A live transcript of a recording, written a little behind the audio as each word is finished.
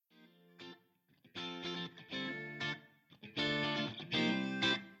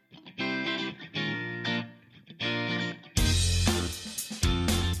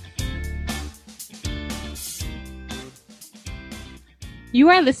You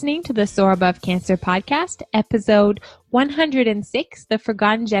are listening to the Soar Above Cancer podcast, episode 106, The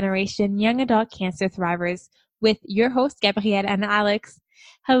Forgotten Generation Young Adult Cancer Thrivers, with your hosts, Gabrielle and Alex.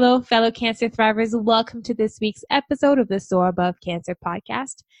 Hello, fellow cancer thrivers. Welcome to this week's episode of the Soar Above Cancer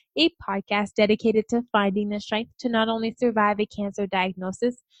podcast, a podcast dedicated to finding the strength to not only survive a cancer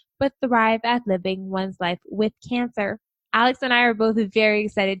diagnosis, but thrive at living one's life with cancer. Alex and I are both very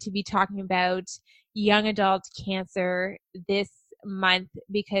excited to be talking about young adult cancer this month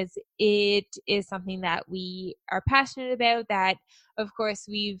because it is something that we are passionate about, that of course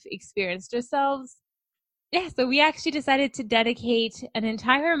we've experienced ourselves. So we actually decided to dedicate an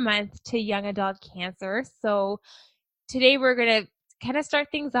entire month to young adult cancer. So today we're going to kind of start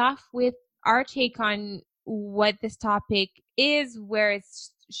things off with our take on what this topic is, where it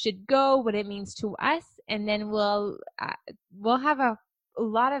should go, what it means to us, and then we'll have a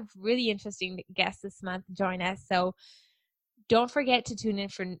lot of really interesting guests this month join us. So don't forget to tune in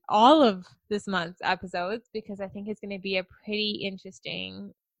for all of this month's episodes, because I think it's going to be a pretty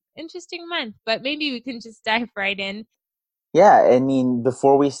interesting month. But maybe we can just dive right in. Yeah, I mean,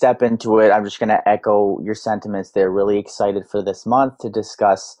 before we step into it, I'm just going to echo your sentiments there. Really excited for this month to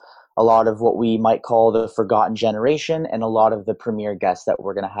discuss a lot of what we might call the forgotten generation and a lot of the premier guests that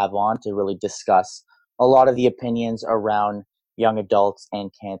we're going to have on to really discuss a lot of the opinions around young adults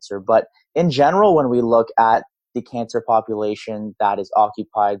and cancer. But in general, when we look at the cancer population that is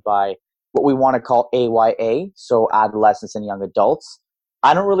occupied by what we want to call AYA, so adolescents and young adults,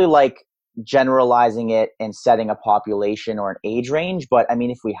 I don't really like generalizing it and setting a population or an age range. But I mean,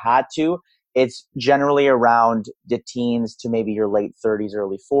 if we had to, it's generally around the teens to maybe your late 30s,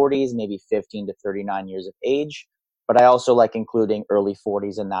 early 40s, maybe 15 to 39 years of age. But I also like including early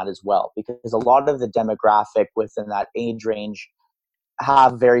 40s in that as well, because a lot of the demographic within that age range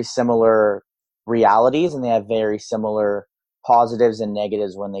have very similar realities and they have very similar positives and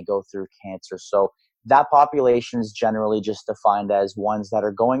negatives when they go through cancer. So that population is generally just defined as ones that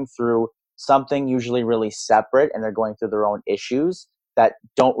are going through something usually really separate, and they're going through their own issues that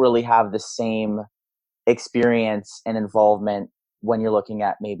don't really have the same experience and involvement when you're looking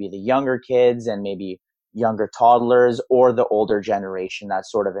at maybe the younger kids and maybe younger toddlers or the older generation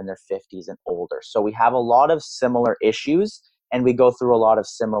that's sort of in their 50s and older. So we have a lot of similar issues and we go through a lot of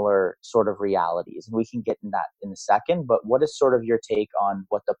similar sort of realities. And we can get in that in a second, but what is sort of your take on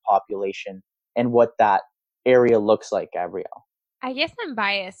what the population and what that area looks like, Gabrielle? I guess I'm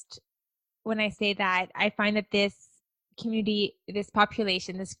biased when I say that. I find that this community, this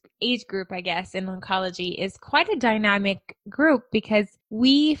population, this age group, I guess, in oncology is quite a dynamic group, because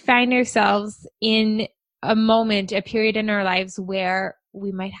we find ourselves in a moment, a period in our lives where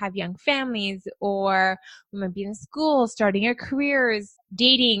we might have young families, or we might be in school, starting our careers,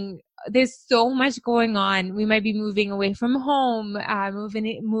 dating. There's so much going on. We might be moving away from home,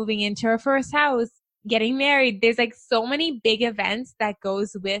 moving into our first house, getting married. There's like so many big events that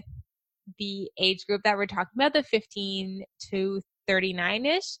goes with the age group that we're talking about, the 15 to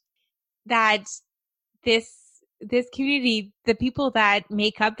 39-ish, that this community, the people that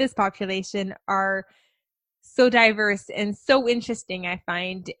make up this population, are so diverse and so interesting, I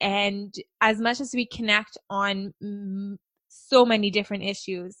find. And as much as we connect on so many different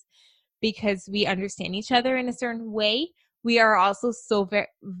issues because we understand each other in a certain way, we are also so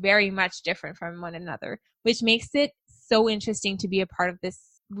very much different from one another, which makes it so interesting to be a part of this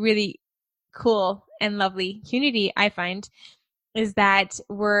really cool and lovely community. I find is that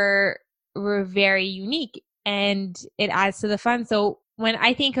we're very unique, and it adds to the fun. So when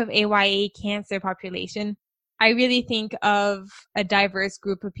I think of AYA cancer population, I really think of a diverse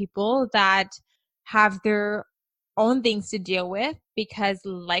group of people that have their own things to deal with because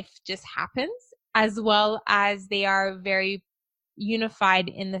life just happens, as well as they are very unified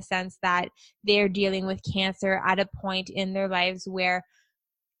in the sense that they're dealing with cancer at a point in their lives where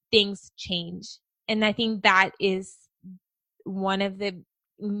things change. And I think that is one of the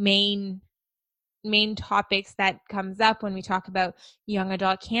main topics that comes up when we talk about young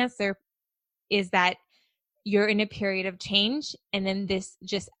adult cancer, is that you're in a period of change, and then this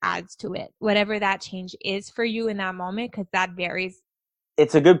just adds to it, whatever that change is for you in that moment, because that varies.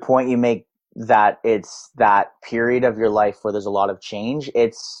 It's a good point you make, that it's that period of your life where there's a lot of change.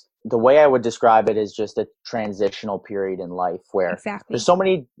 It's the way I would describe it is just a transitional period in life where Exactly.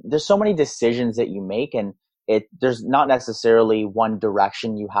 there's so many decisions that you make, and there's not necessarily one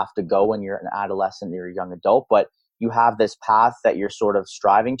direction you have to go when you're an adolescent or a young adult, but you have this path that you're sort of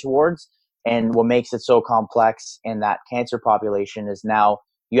striving towards. And what makes it so complex in that cancer population is now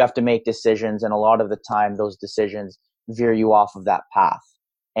you have to make decisions, and a lot of the time those decisions veer you off of that path.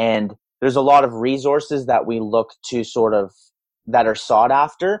 And there's a lot of resources that we look to sort of that are sought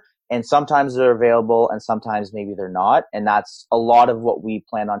after. And sometimes they're available and sometimes maybe they're not. And that's a lot of what we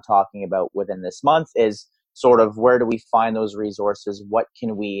plan on talking about within this month is sort of where do we find those resources? What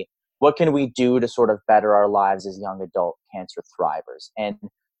can we do to sort of better our lives as young adult cancer thrivers? And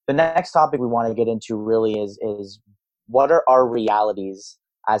the next topic we want to get into really is what are our realities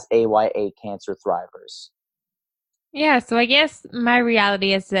as AYA cancer thrivers? Yeah, so I guess my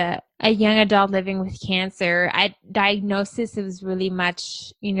reality as a young adult living with cancer, at diagnosis, it was really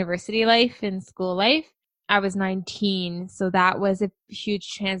much university life and school life. I was 19, so that was a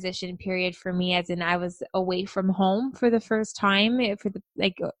huge transition period for me, as in I was away from home for the first time for the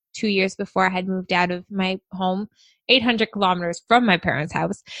 2 years before I had moved out of my home, 800 kilometers from my parents'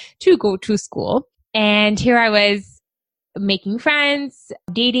 house to go to school. And here I was making friends,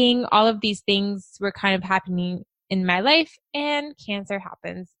 dating, all of these things were kind of happening in my life, and cancer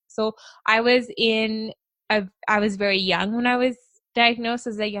happens. So I was I was very young when I was diagnosed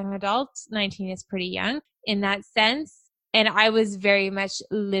as a young adult. 19 is pretty young in that sense. And I was very much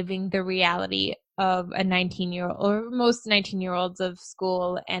living the reality of a 19-year-old or most 19-year-olds of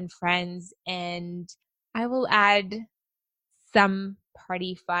school and friends. And I will add some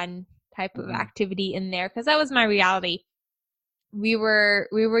party fun type of Mm-hmm. activity in there because that was my reality. We were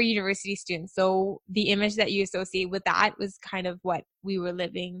university students, so the image that you associate with that was kind of what we were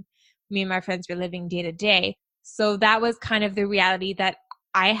living, me and my friends were living day to day. So that was kind of the reality that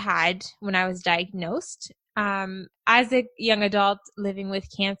I had when I was diagnosed. As a young adult living with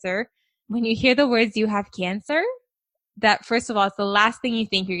cancer, when you hear the words you have cancer, that first of all, it's the last thing you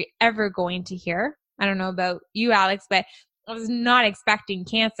think you're ever going to hear. I don't know about you, Alex, but I was not expecting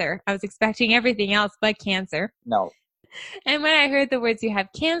cancer. I was expecting everything else but cancer. No. And when I heard the words you have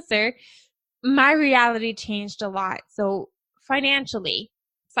cancer, my reality changed a lot. So financially,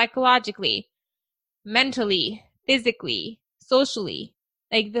 psychologically, mentally, physically, socially,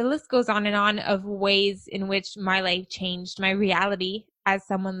 like the list goes on and on of ways in which my life changed. My reality as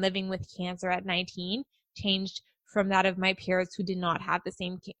someone living with cancer at 19 changed from that of my peers who did not have the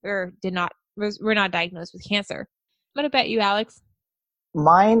same or were not diagnosed with cancer. What about you, Alex?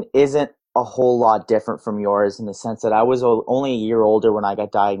 Mine isn't a whole lot different from yours in the sense that I was only a year older when I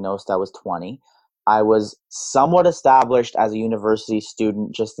got diagnosed. I was 20. I was somewhat established as a university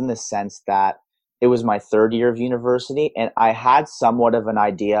student, just in the sense that it was my third year of university, and I had somewhat of an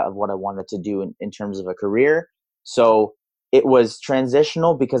idea of what I wanted to do in terms of a career. So it was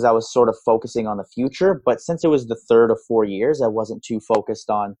transitional because I was sort of focusing on the future. But since it was the third of 4 years, I wasn't too focused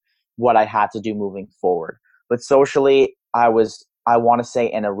on what I had to do moving forward. But socially, I want to say,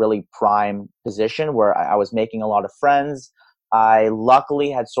 in a really prime position where I was making a lot of friends. I luckily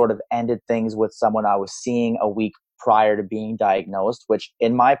had sort of ended things with someone I was seeing a week prior to being diagnosed, which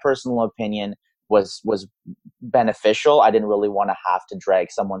in my personal opinion was beneficial. I didn't really want to have to drag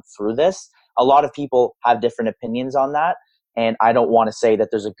someone through this. A lot of people have different opinions on that, and I don't want to say that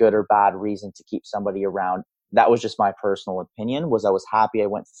there's a good or bad reason to keep somebody around. That was just my personal opinion. Was I was happy I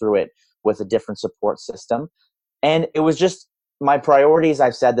went through it with a different support system. And it was just my priorities,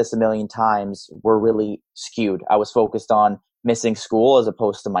 I've said this a million times, were really skewed. I was focused on missing school as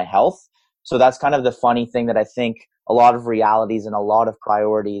opposed to my health. So that's kind of the funny thing, that I think a lot of realities and a lot of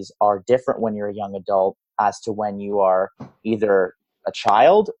priorities are different when you're a young adult as to when you are either a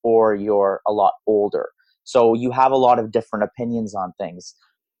child or you're a lot older. So you have a lot of different opinions on things.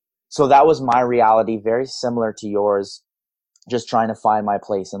 So that was my reality, very similar to yours, just trying to find my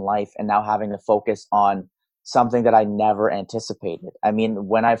place in life and now having to focus on something that I never anticipated. I mean,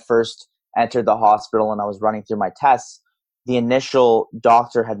 when I first entered the hospital and I was running through my tests, the initial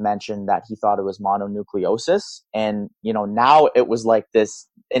doctor had mentioned that he thought it was mononucleosis. And, now it was like this,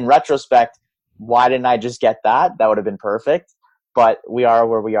 in retrospect, why didn't I just get that? That would have been perfect. But we are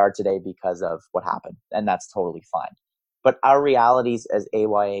where we are today because of what happened. And that's totally fine. But our realities as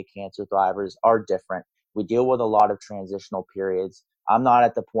AYA cancer thrivers are different. We deal with a lot of transitional periods. I'm not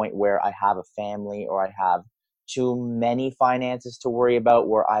at the point where I have a family or I have too many finances to worry about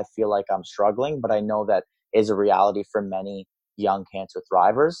where I feel like I'm struggling, but I know that is a reality for many young cancer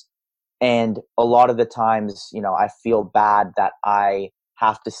thrivers. And a lot of the times, I feel bad that I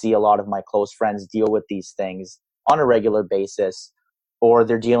have to see a lot of my close friends deal with these things on a regular basis, or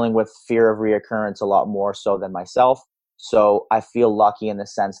they're dealing with fear of reoccurrence a lot more so than myself. So I feel lucky in the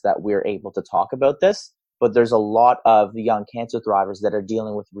sense that we're able to talk about this, but there's a lot of young cancer thrivers that are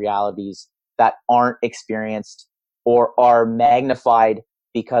dealing with realities that aren't experienced or are magnified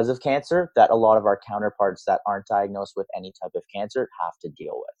because of cancer, that a lot of our counterparts that aren't diagnosed with any type of cancer have to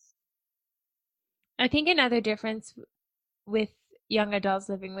deal with. I think another difference with young adults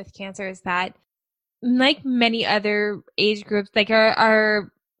living with cancer is that like many other age groups, like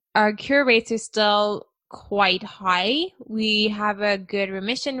our cure rates are still quite high. We have a good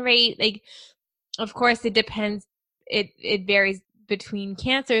remission rate. Like, of course, it depends. It varies between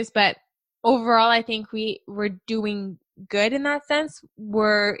cancers, but overall, I think we're doing good in that sense.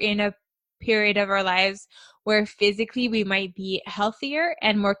 We're in a period of our lives where physically we might be healthier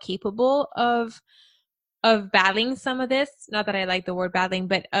and more capable of battling some of this. Not that I like the word battling,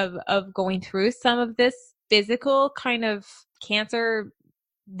 but of going through some of this physical kind of cancer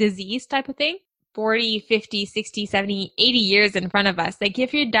disease type of thing. 40, 50, 60, 70, 80 years in front of us. Like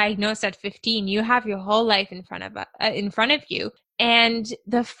if you're diagnosed at 15, you have your whole life in front of you. And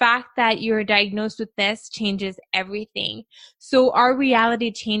the fact that you're diagnosed with this changes everything. So our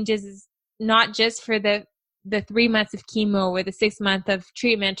reality changes not just for the 3 months of chemo or the 6 month of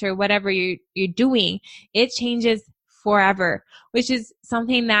treatment or whatever you're doing. It changes forever, which is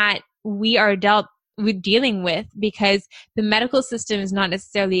something that we are dealt with dealing with because the medical system is not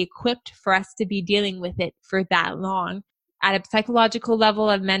necessarily equipped for us to be dealing with it for that long at a psychological level,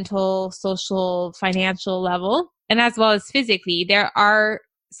 a mental, social, financial level, and as well as physically. There are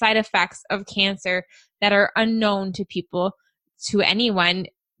side effects of cancer that are unknown to people, to anyone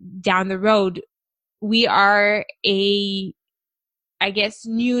down the road. We are I guess,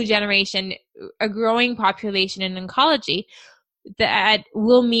 new generation, a growing population in oncology that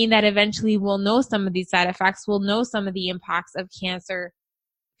will mean that eventually we'll know some of these side effects, we'll know some of the impacts of cancer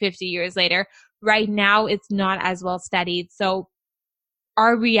 50 years later. Right now, it's not as well studied. So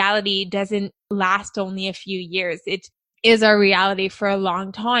our reality doesn't last only a few years. It is our reality for a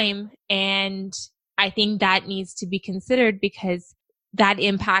long time. And I think that needs to be considered because that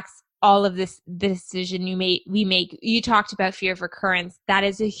impacts all of this the decision we make. You talked about fear of recurrence. That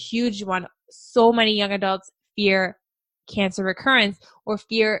is a huge one. So many young adults fear cancer recurrence or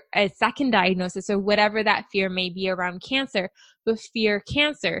fear a second diagnosis or whatever that fear may be around cancer, but fear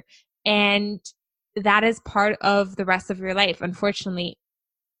cancer. And that is part of the rest of your life, unfortunately.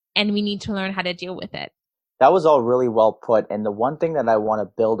 And we need to learn how to deal with it. That was all really well put. And the one thing that I want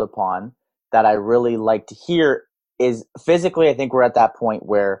to build upon that I really like to hear is physically, I think we're at that point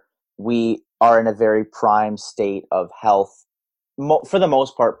where we are in a very prime state of health for the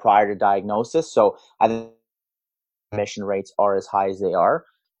most part prior to diagnosis. So I think remission rates are as high as they are.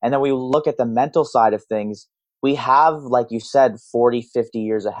 And then we look at the mental side of things. We have, like you said, 40, 50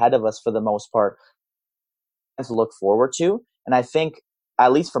 years ahead of us for the most part to look forward to. And I think,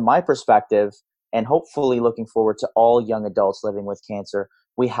 at least from my perspective, and hopefully looking forward to all young adults living with cancer,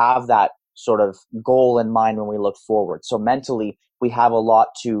 we have that sort of goal in mind when we look forward. So mentally, we have a lot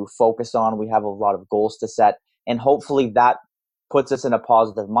to focus on. We have a lot of goals to set. And hopefully that puts us in a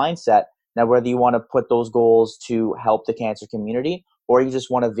positive mindset. Now, whether you want to put those goals to help the cancer community or you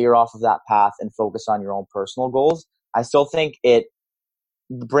just want to veer off of that path and focus on your own personal goals, I still think it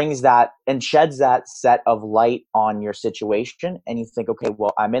brings that and sheds that set of light on your situation. And you think, okay,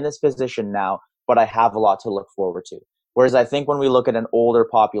 well, I'm in this position now, but I have a lot to look forward to. Whereas I think when we look at an older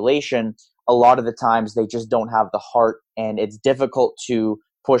population, a lot of the times they just don't have the heart and it's difficult to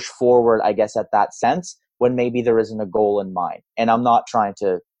push forward, I guess, at that sense when maybe there isn't a goal in mind. And I'm not trying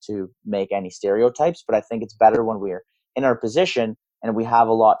to make any stereotypes, but I think it's better when we're in our position and we have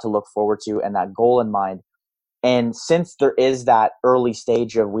a lot to look forward to and that goal in mind. And since there is that early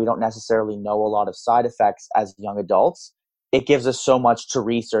stage of we don't necessarily know a lot of side effects as young adults, it gives us so much to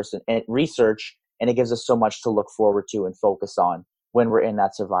research and it gives us so much to look forward to and focus on when we're in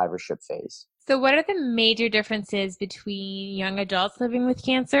that survivorship phase. So, what are the major differences between young adults living with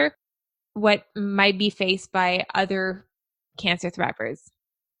cancer? What might be faced by other cancer survivors?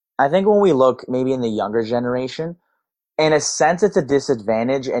 I think when we look maybe in the younger generation, in a sense it's a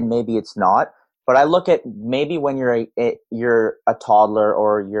disadvantage and maybe it's not, but I look at maybe when you're a toddler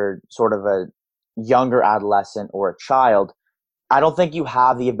or you're sort of a younger adolescent or a child, I don't think you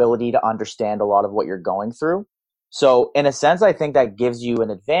have the ability to understand a lot of what you're going through. So in a sense, I think that gives you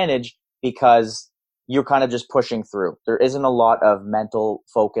an advantage because you're kind of just pushing through. There isn't a lot of mental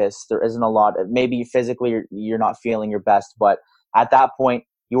focus. There isn't a lot of, maybe physically you're not feeling your best, but at that point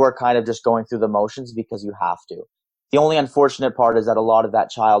you are kind of just going through the motions because you have to. The only unfortunate part is that a lot of that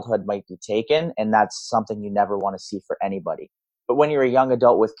childhood might be taken, and that's something you never want to see for anybody. But when you're a young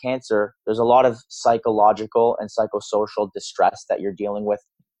adult with cancer, there's a lot of psychological and psychosocial distress that you're dealing with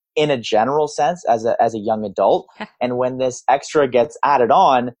in a general sense as a young adult. And when this extra gets added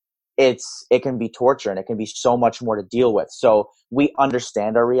on, it can be torture and it can be so much more to deal with. So we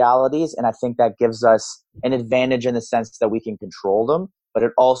understand our realities, and I think that gives us an advantage in the sense that we can control them, but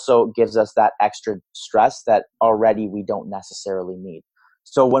it also gives us that extra stress that already we don't necessarily need.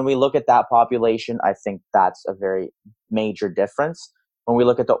 So when we look at that population, I think that's a very major difference. When we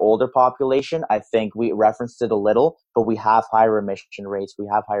look at the older population, I think we referenced it a little, but we have higher remission rates, we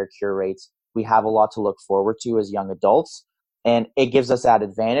have higher cure rates, we have a lot to look forward to as young adults. And it gives us that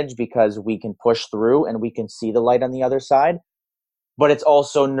advantage because we can push through and we can see the light on the other side. But it's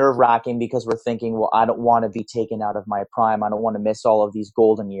also nerve wracking because we're thinking, well, I don't want to be taken out of my prime. I don't want to miss all of these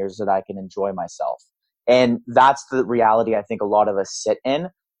golden years that I can enjoy myself. And that's the reality I think a lot of us sit in.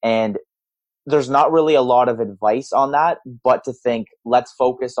 And there's not really a lot of advice on that, but to think, let's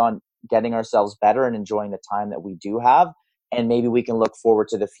focus on getting ourselves better and enjoying the time that we do have. And maybe we can look forward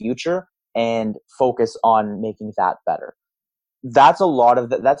to the future and focus on making that better. That's a lot of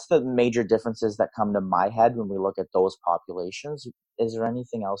that's the major differences that come to my head when we look at those populations. Is there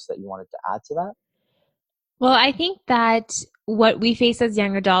anything else that you wanted to add to that? Well, I think that what we face as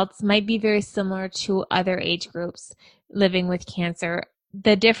young adults might be very similar to other age groups living with cancer.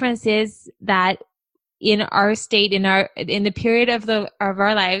 The difference is that in our state, in the period of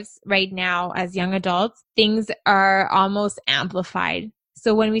our lives right now as young adults, things are almost amplified.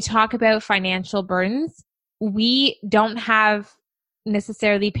 So when we talk about financial burdens, we don't have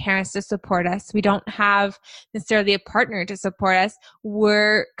necessarily parents to support us. We don't have necessarily a partner to support us.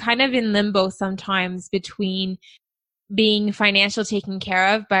 We're kind of in limbo sometimes between being financially taken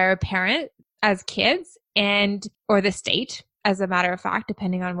care of by our parent as kids and or the state, as a matter of fact,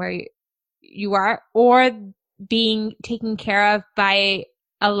 depending on where you are, or being taken care of by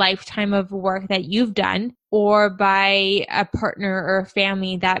a lifetime of work that you've done, or by a partner or a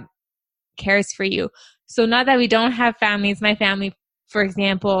family that cares for you. So not that we don't have families. My family, for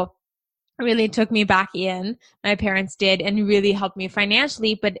example, really took me back in. My parents did, and really helped me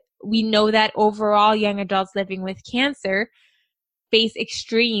financially. But we know that overall young adults living with cancer face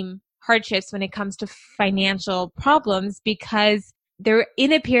extreme hardships when it comes to financial problems because they're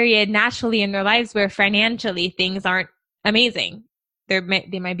in a period naturally in their lives where financially things aren't amazing. They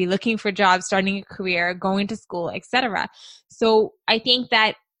might be looking for jobs, starting a career, going to school, etc. So I think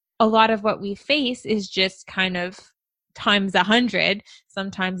that a lot of what we face is just kind of times 100.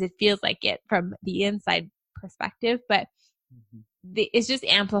 Sometimes it feels like it from the inside perspective, but it's just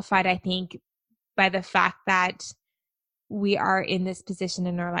amplified, I think, by the fact that we are in this position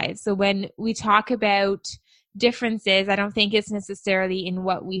in our lives. So when we talk about differences, I don't think it's necessarily in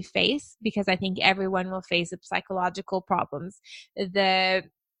what we face, because I think everyone will face psychological problems, the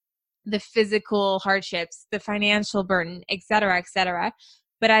physical hardships, the financial burden, et cetera, et cetera.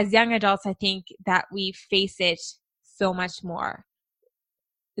 But as young adults, I think that we face it so much more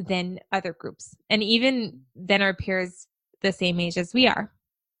than other groups, and even than our peers the same age as we are.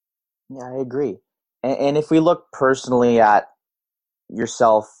 Yeah, I agree. And if we look personally at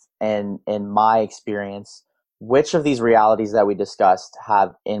yourself and my experience, which of these realities that we discussed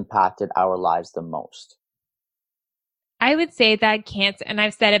have impacted our lives the most? I would say that cancer, and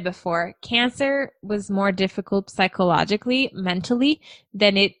I've said it before, cancer was more difficult psychologically, mentally,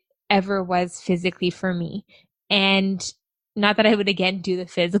 than it ever was physically for me. And not that I would again do the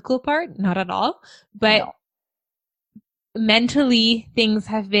physical part, not at all, but No. mentally things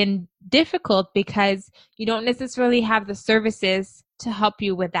have been difficult because you don't necessarily have the services to help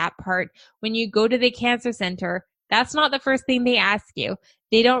you with that part. When you go to the cancer center, that's not the first thing they ask you.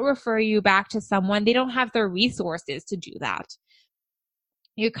 They don't refer you back to someone. They don't have the resources to do that.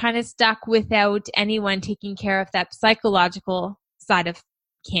 You're kind of stuck without anyone taking care of that psychological side of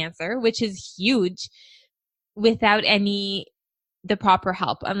cancer, which is huge, without the proper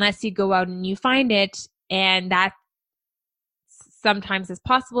help, unless you go out and you find it. And that sometimes is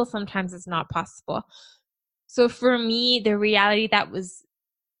possible, sometimes it's not possible. So for me, the reality that was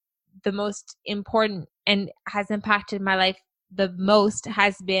the most important and has impacted my life the most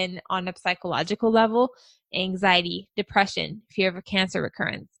has been on a psychological level: anxiety, depression, fear of a cancer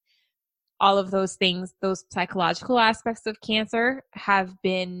recurrence. All of those things, those psychological aspects of cancer have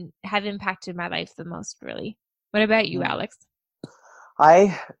impacted my life the most, really. What about you, Alex?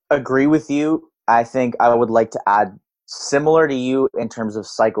 I agree with you. I think I would like to add, similar to you in terms of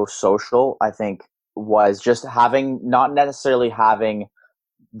psychosocial, I think was just not necessarily having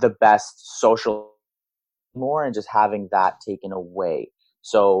the best social more and just having that taken away.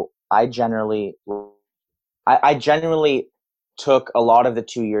 So I generally took a lot of the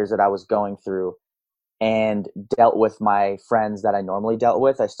 2 years that I was going through and dealt with my friends that I normally dealt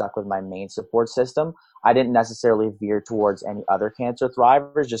with. I stuck with my main support system. I didn't necessarily veer towards any other cancer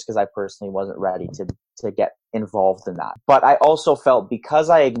thrivers just because I personally wasn't ready to get involved in that. But I also felt because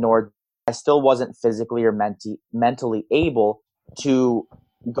I ignored, I still wasn't physically or mentally able to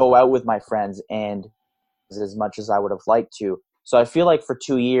go out with my friends and as much as I would have liked to. So I feel like for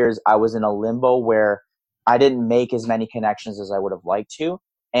 2 years, I was in a limbo where I didn't make as many connections as I would have liked to.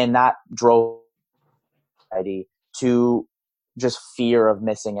 And that drove anxiety to just fear of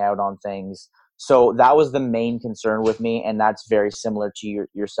missing out on things. So that was the main concern with me. And that's very similar to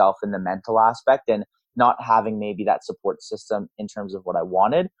yourself in the mental aspect and not having maybe that support system in terms of what I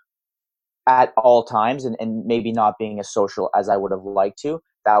wanted at all times, and maybe not being as social as I would have liked to.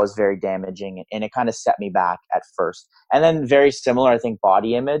 That was very damaging, and it kind of set me back at first. And then very similar, I think,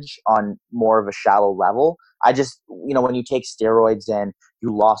 body image on more of a shallow level. I just, when you take steroids and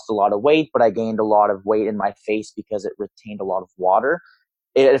you lost a lot of weight, but I gained a lot of weight in my face because it retained a lot of water.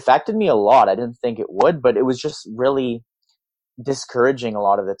 It affected me a lot. I didn't think it would, but it was just really discouraging a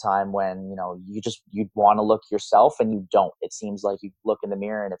lot of the time when you'd want to look yourself and you don't. It seems like you look in the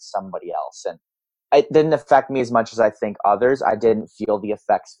mirror and it's somebody else, and it didn't affect me as much as I think others. I didn't feel the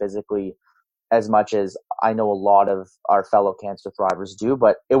effects physically as much as I know a lot of our fellow cancer thrivers do,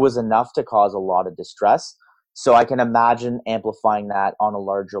 but it was enough to cause a lot of distress. So I can imagine amplifying that on a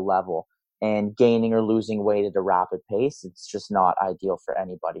larger level, and gaining or losing weight at a rapid pace. It's just not ideal for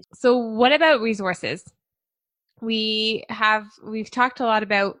anybody. So what about resources? We've talked a lot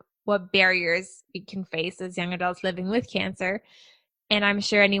about what barriers we can face as young adults living with cancer, and I'm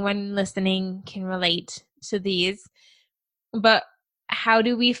sure anyone listening can relate to these. But how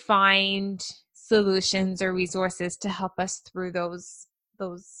do we find solutions or resources to help us through those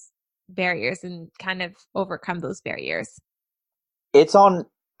barriers and kind of overcome those barriers? It's on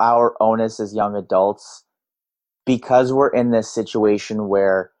our onus as young adults, because we're in this situation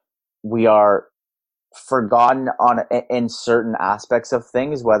where we are forgotten in certain aspects of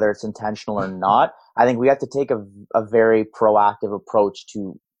things, whether it's intentional or not. I think we have to take a very proactive approach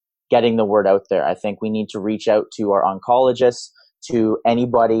to getting the word out there. I think we need to reach out to our oncologists, to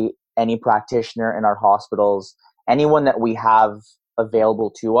anybody, any practitioner in our hospitals, anyone that we have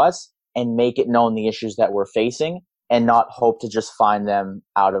available to us, and make it known the issues that we're facing, and not hope to just find them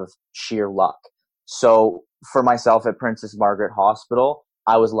out of sheer luck. So for myself at Princess Margaret Hospital,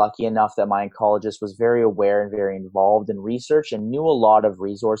 I was lucky enough that my oncologist was very aware and very involved in research and knew a lot of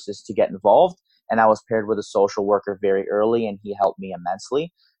resources to get involved. And I was paired with a social worker very early, and he helped me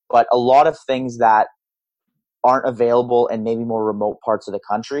immensely. But a lot of things that aren't available in maybe more remote parts of the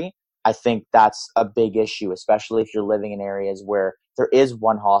country, I think that's a big issue, especially if you're living in areas where there is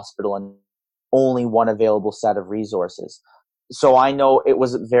one hospital and only one available set of resources. So I know it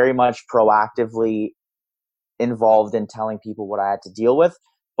was very much proactively involved in telling people what I had to deal with,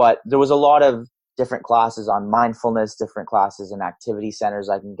 but there was a lot of different classes on mindfulness, different classes and activity centers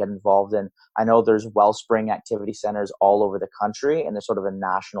I can get involved in. I know there's Wellspring activity centers all over the country, and there's sort of a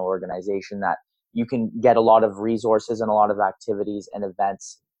national organization that you can get a lot of resources and a lot of activities and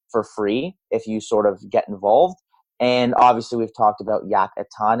events for free if you sort of get involved. And obviously we've talked about Yak a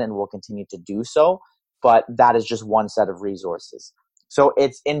ton, and we'll continue to do so, but that is just one set of resources. So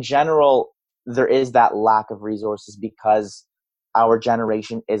it's, in general, there is that lack of resources because our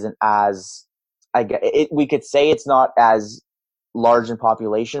generation isn't as, we could say it's not as large in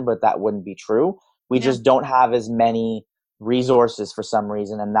population, but that wouldn't be true. We just don't have as many resources for some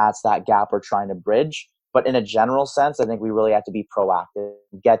reason, and that's that gap we're trying to bridge. But in a general sense, I think we really have to be proactive,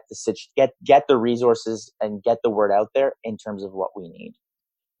 get the resources and get the word out there in terms of what we need.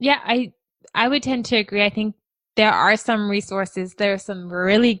 Yeah, I would tend to agree. I think there are some resources. There are some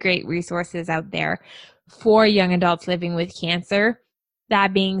really great resources out there for young adults living with cancer.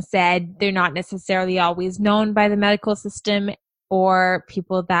 That being said, they're not necessarily always known by the medical system or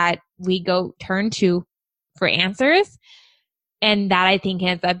people that we go turn to for answers. And that, I think,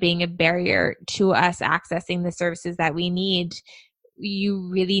 ends up being a barrier to us accessing the services that we need. You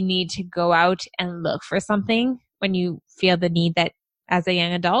really need to go out and look for something when you feel the need that as a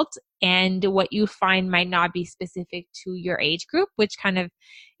young adult, and what you find might not be specific to your age group, which kind of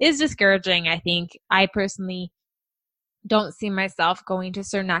is discouraging. I think I personally don't see myself going to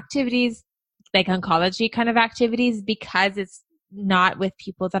certain activities, like oncology kind of activities, because it's not with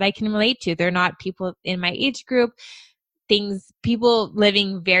people that I can relate to. They're not people in my age group, people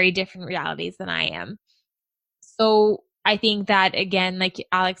living very different realities than I am. So I think that, again, like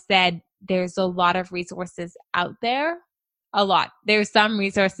Alex said, there's a lot of resources out there. A lot. There's some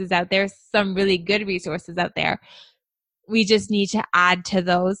resources out there, some really good resources out there. We just need to add to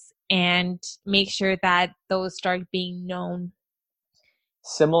those and make sure that those start being known.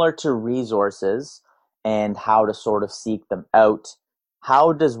 Similar to resources and how to sort of seek them out,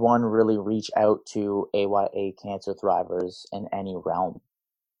 how does one really reach out to AYA cancer thrivers in any realm?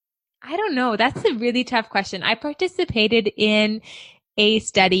 I don't know. That's a really tough question. I participated in a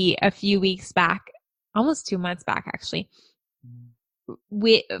study a few weeks back, almost 2 months back, actually.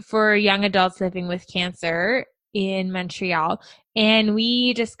 for young adults living with cancer in Montreal, and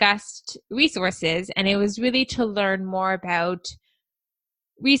we discussed resources, and it was really to learn more about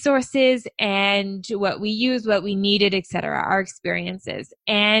resources and what we use, what we needed, etc., our experiences.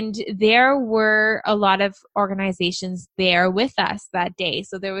 And there were a lot of organizations there with us that day.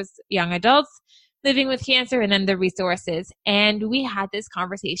 So there was young adults living with cancer and then the resources. And we had these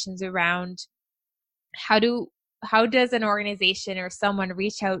conversations around how does an organization or someone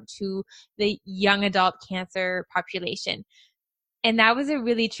reach out to the young adult cancer population? And that was a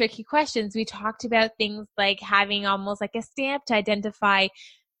really tricky question. We talked about things like having almost like a stamp to identify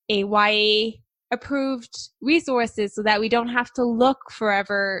AYA approved resources so that we don't have to look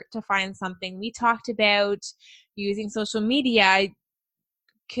forever to find something. We talked about using social media,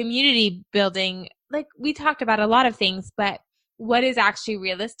 community building. Like we talked about a lot of things, but what is actually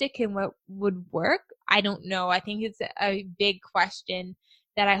realistic and what would work? I don't know. I think it's a big question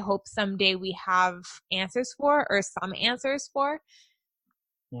that I hope someday we have answers for, or some answers for.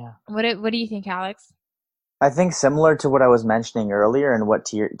 Yeah. What do you think, Alex? I think similar to what I was mentioning earlier and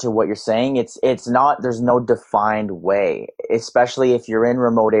to what you're saying, it's not, there's no defined way, especially if you're in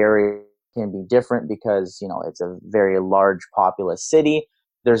remote areas. It can be different because, it's a very large populous city.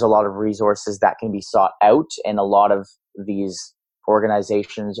 There's a lot of resources that can be sought out, and a lot of these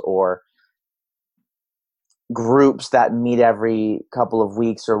organizations or groups that meet every couple of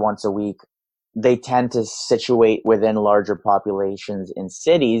weeks or once a week, they tend to situate within larger populations in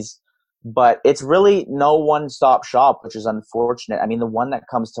cities, but it's really no one-stop shop, which is unfortunate. I mean, the one that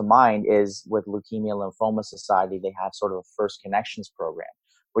comes to mind is with Leukemia Lymphoma Society. They have sort of a First Connections program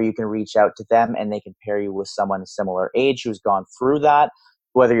where you can reach out to them and they can pair you with someone a similar age who's gone through that,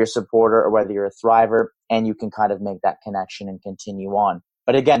 whether you're a supporter or whether you're a thriver, and you can kind of make that connection and continue on.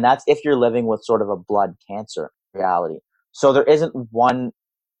 But again, that's if you're living with sort of a blood cancer reality. So there isn't one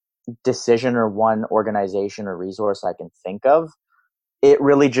decision or one organization or resource I can think of. It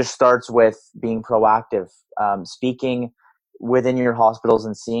really just starts with being proactive, speaking within your hospitals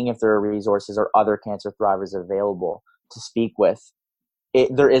and seeing if there are resources or other cancer thrivers available to speak with.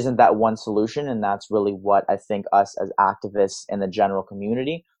 There isn't that one solution, and that's really what I think us as activists in the general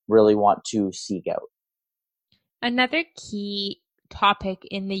community really want to seek out. Another key topic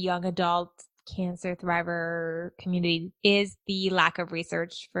in the young adult cancer thriver community is the lack of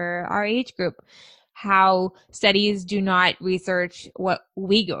research for our age group. How studies do not research what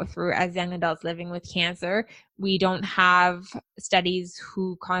we go through as young adults living with cancer. We don't have studies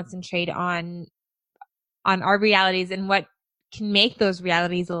who concentrate on our realities and what can make those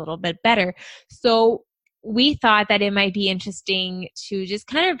realities a little bit better. So we thought that it might be interesting to just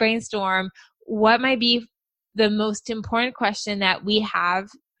kind of brainstorm what might be the most important question that we have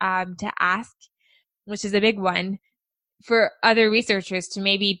to ask, which is a big one, for other researchers to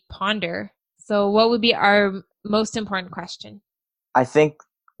maybe ponder. So what would be our most important question? I think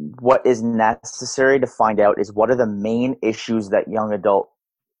what is necessary to find out is what are the main issues that young adult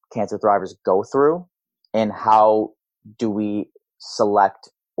cancer thrivers go through, and how do we select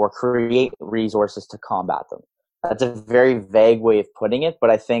or create resources to combat them. That's a very vague way of putting it, but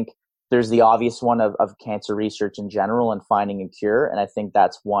I think there's the obvious one of cancer research in general and finding a cure, and I think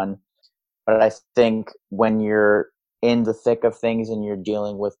that's one. But I think when you're in the thick of things and you're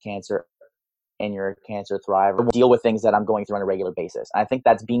dealing with cancer and you're a cancer thriver, deal with things that I'm going through on a regular basis. I think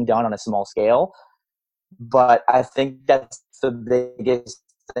that's being done on a small scale, but I think that's the biggest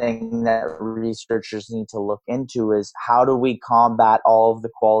thing that researchers need to look into is how do we combat all of the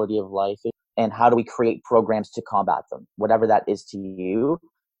quality of life, and how do we create programs to combat them, whatever that is to you.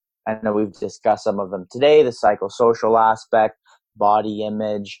 I know we've discussed some of them today, the psychosocial aspect, body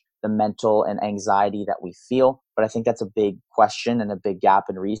image, the mental and anxiety that we feel. But I think that's a big question and a big gap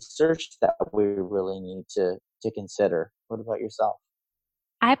in research that we really need to consider. What about yourself?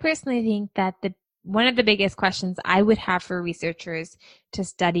 I personally think that one of the biggest questions I would have for researchers to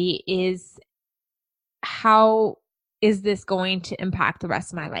study is how is this going to impact the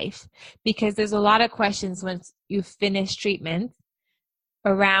rest of my life? Because there's a lot of questions once you finish treatment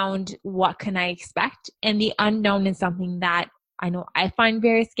around what can I expect, and the unknown is something that I know I find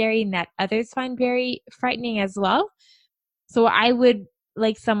very scary and that others find very frightening as well. So I would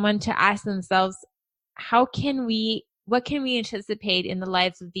like someone to ask themselves, what can we anticipate in the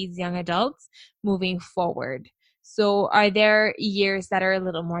lives of these young adults moving forward? So are there years that are a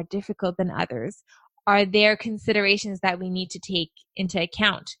little more difficult than others? Are there considerations that we need to take into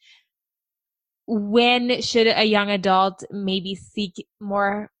account? When should a young adult maybe seek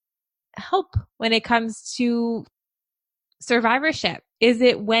more help when it comes to survivorship? Is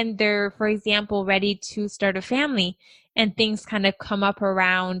it when they're, for example, ready to start a family and things kind of come up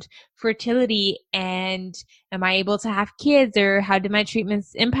around fertility and am I able to have kids, or how do my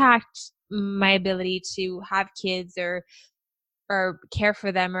treatments impact my ability to have kids or care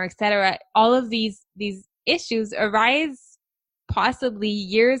for them, or etc. All of these issues arise possibly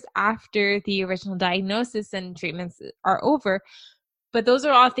years after the original diagnosis and treatments are over. But those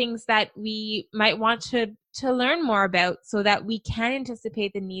are all things that we might want to learn more about so that we can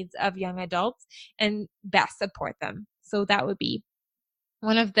anticipate the needs of young adults and best support them. So that would be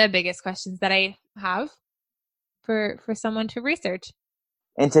one of the biggest questions that I have for someone to research.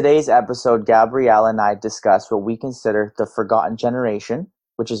 In today's episode, Gabrielle and I discuss what we consider the forgotten generation,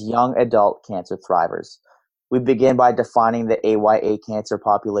 which is young adult cancer thrivers. We begin by defining the AYA cancer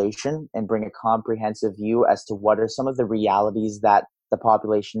population and bring a comprehensive view as to what are some of the realities that the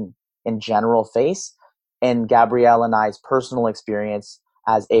population in general face, and Gabrielle and I's personal experience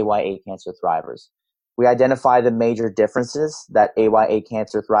as AYA cancer thrivers. We identify the major differences that AYA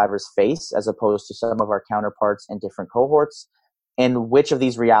cancer thrivers face as opposed to some of our counterparts in different cohorts, and which of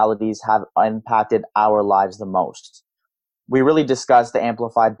these realities have impacted our lives the most. We really discuss the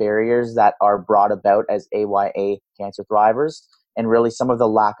amplified barriers that are brought about as AYA cancer thrivers, and really some of the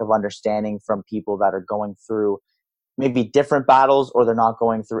lack of understanding from people that are going through maybe different battles, or they're not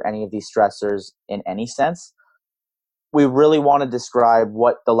going through any of these stressors in any sense. We really want to describe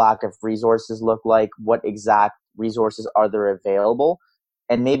what the lack of resources look like, what exact resources are there available,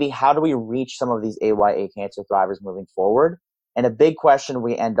 and maybe how do we reach some of these AYA cancer thrivers moving forward. And a big question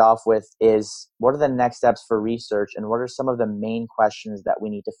we end off with is, what are the next steps for research, and what are some of the main questions that we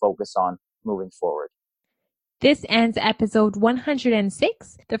need to focus on moving forward? This ends episode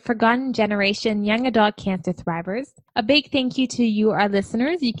 106, The Forgotten Generation Young Adult Cancer Thrivers. A big thank you to you, our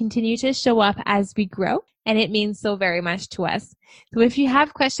listeners. You continue to show up as we grow, and it means so very much to us. So if you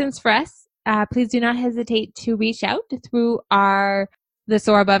have questions for us, please do not hesitate to reach out through the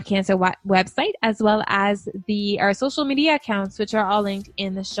Soar Above Cancer website, as well as our social media accounts, which are all linked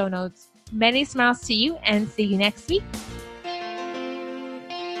in the show notes. Many smiles to you, and see you next week.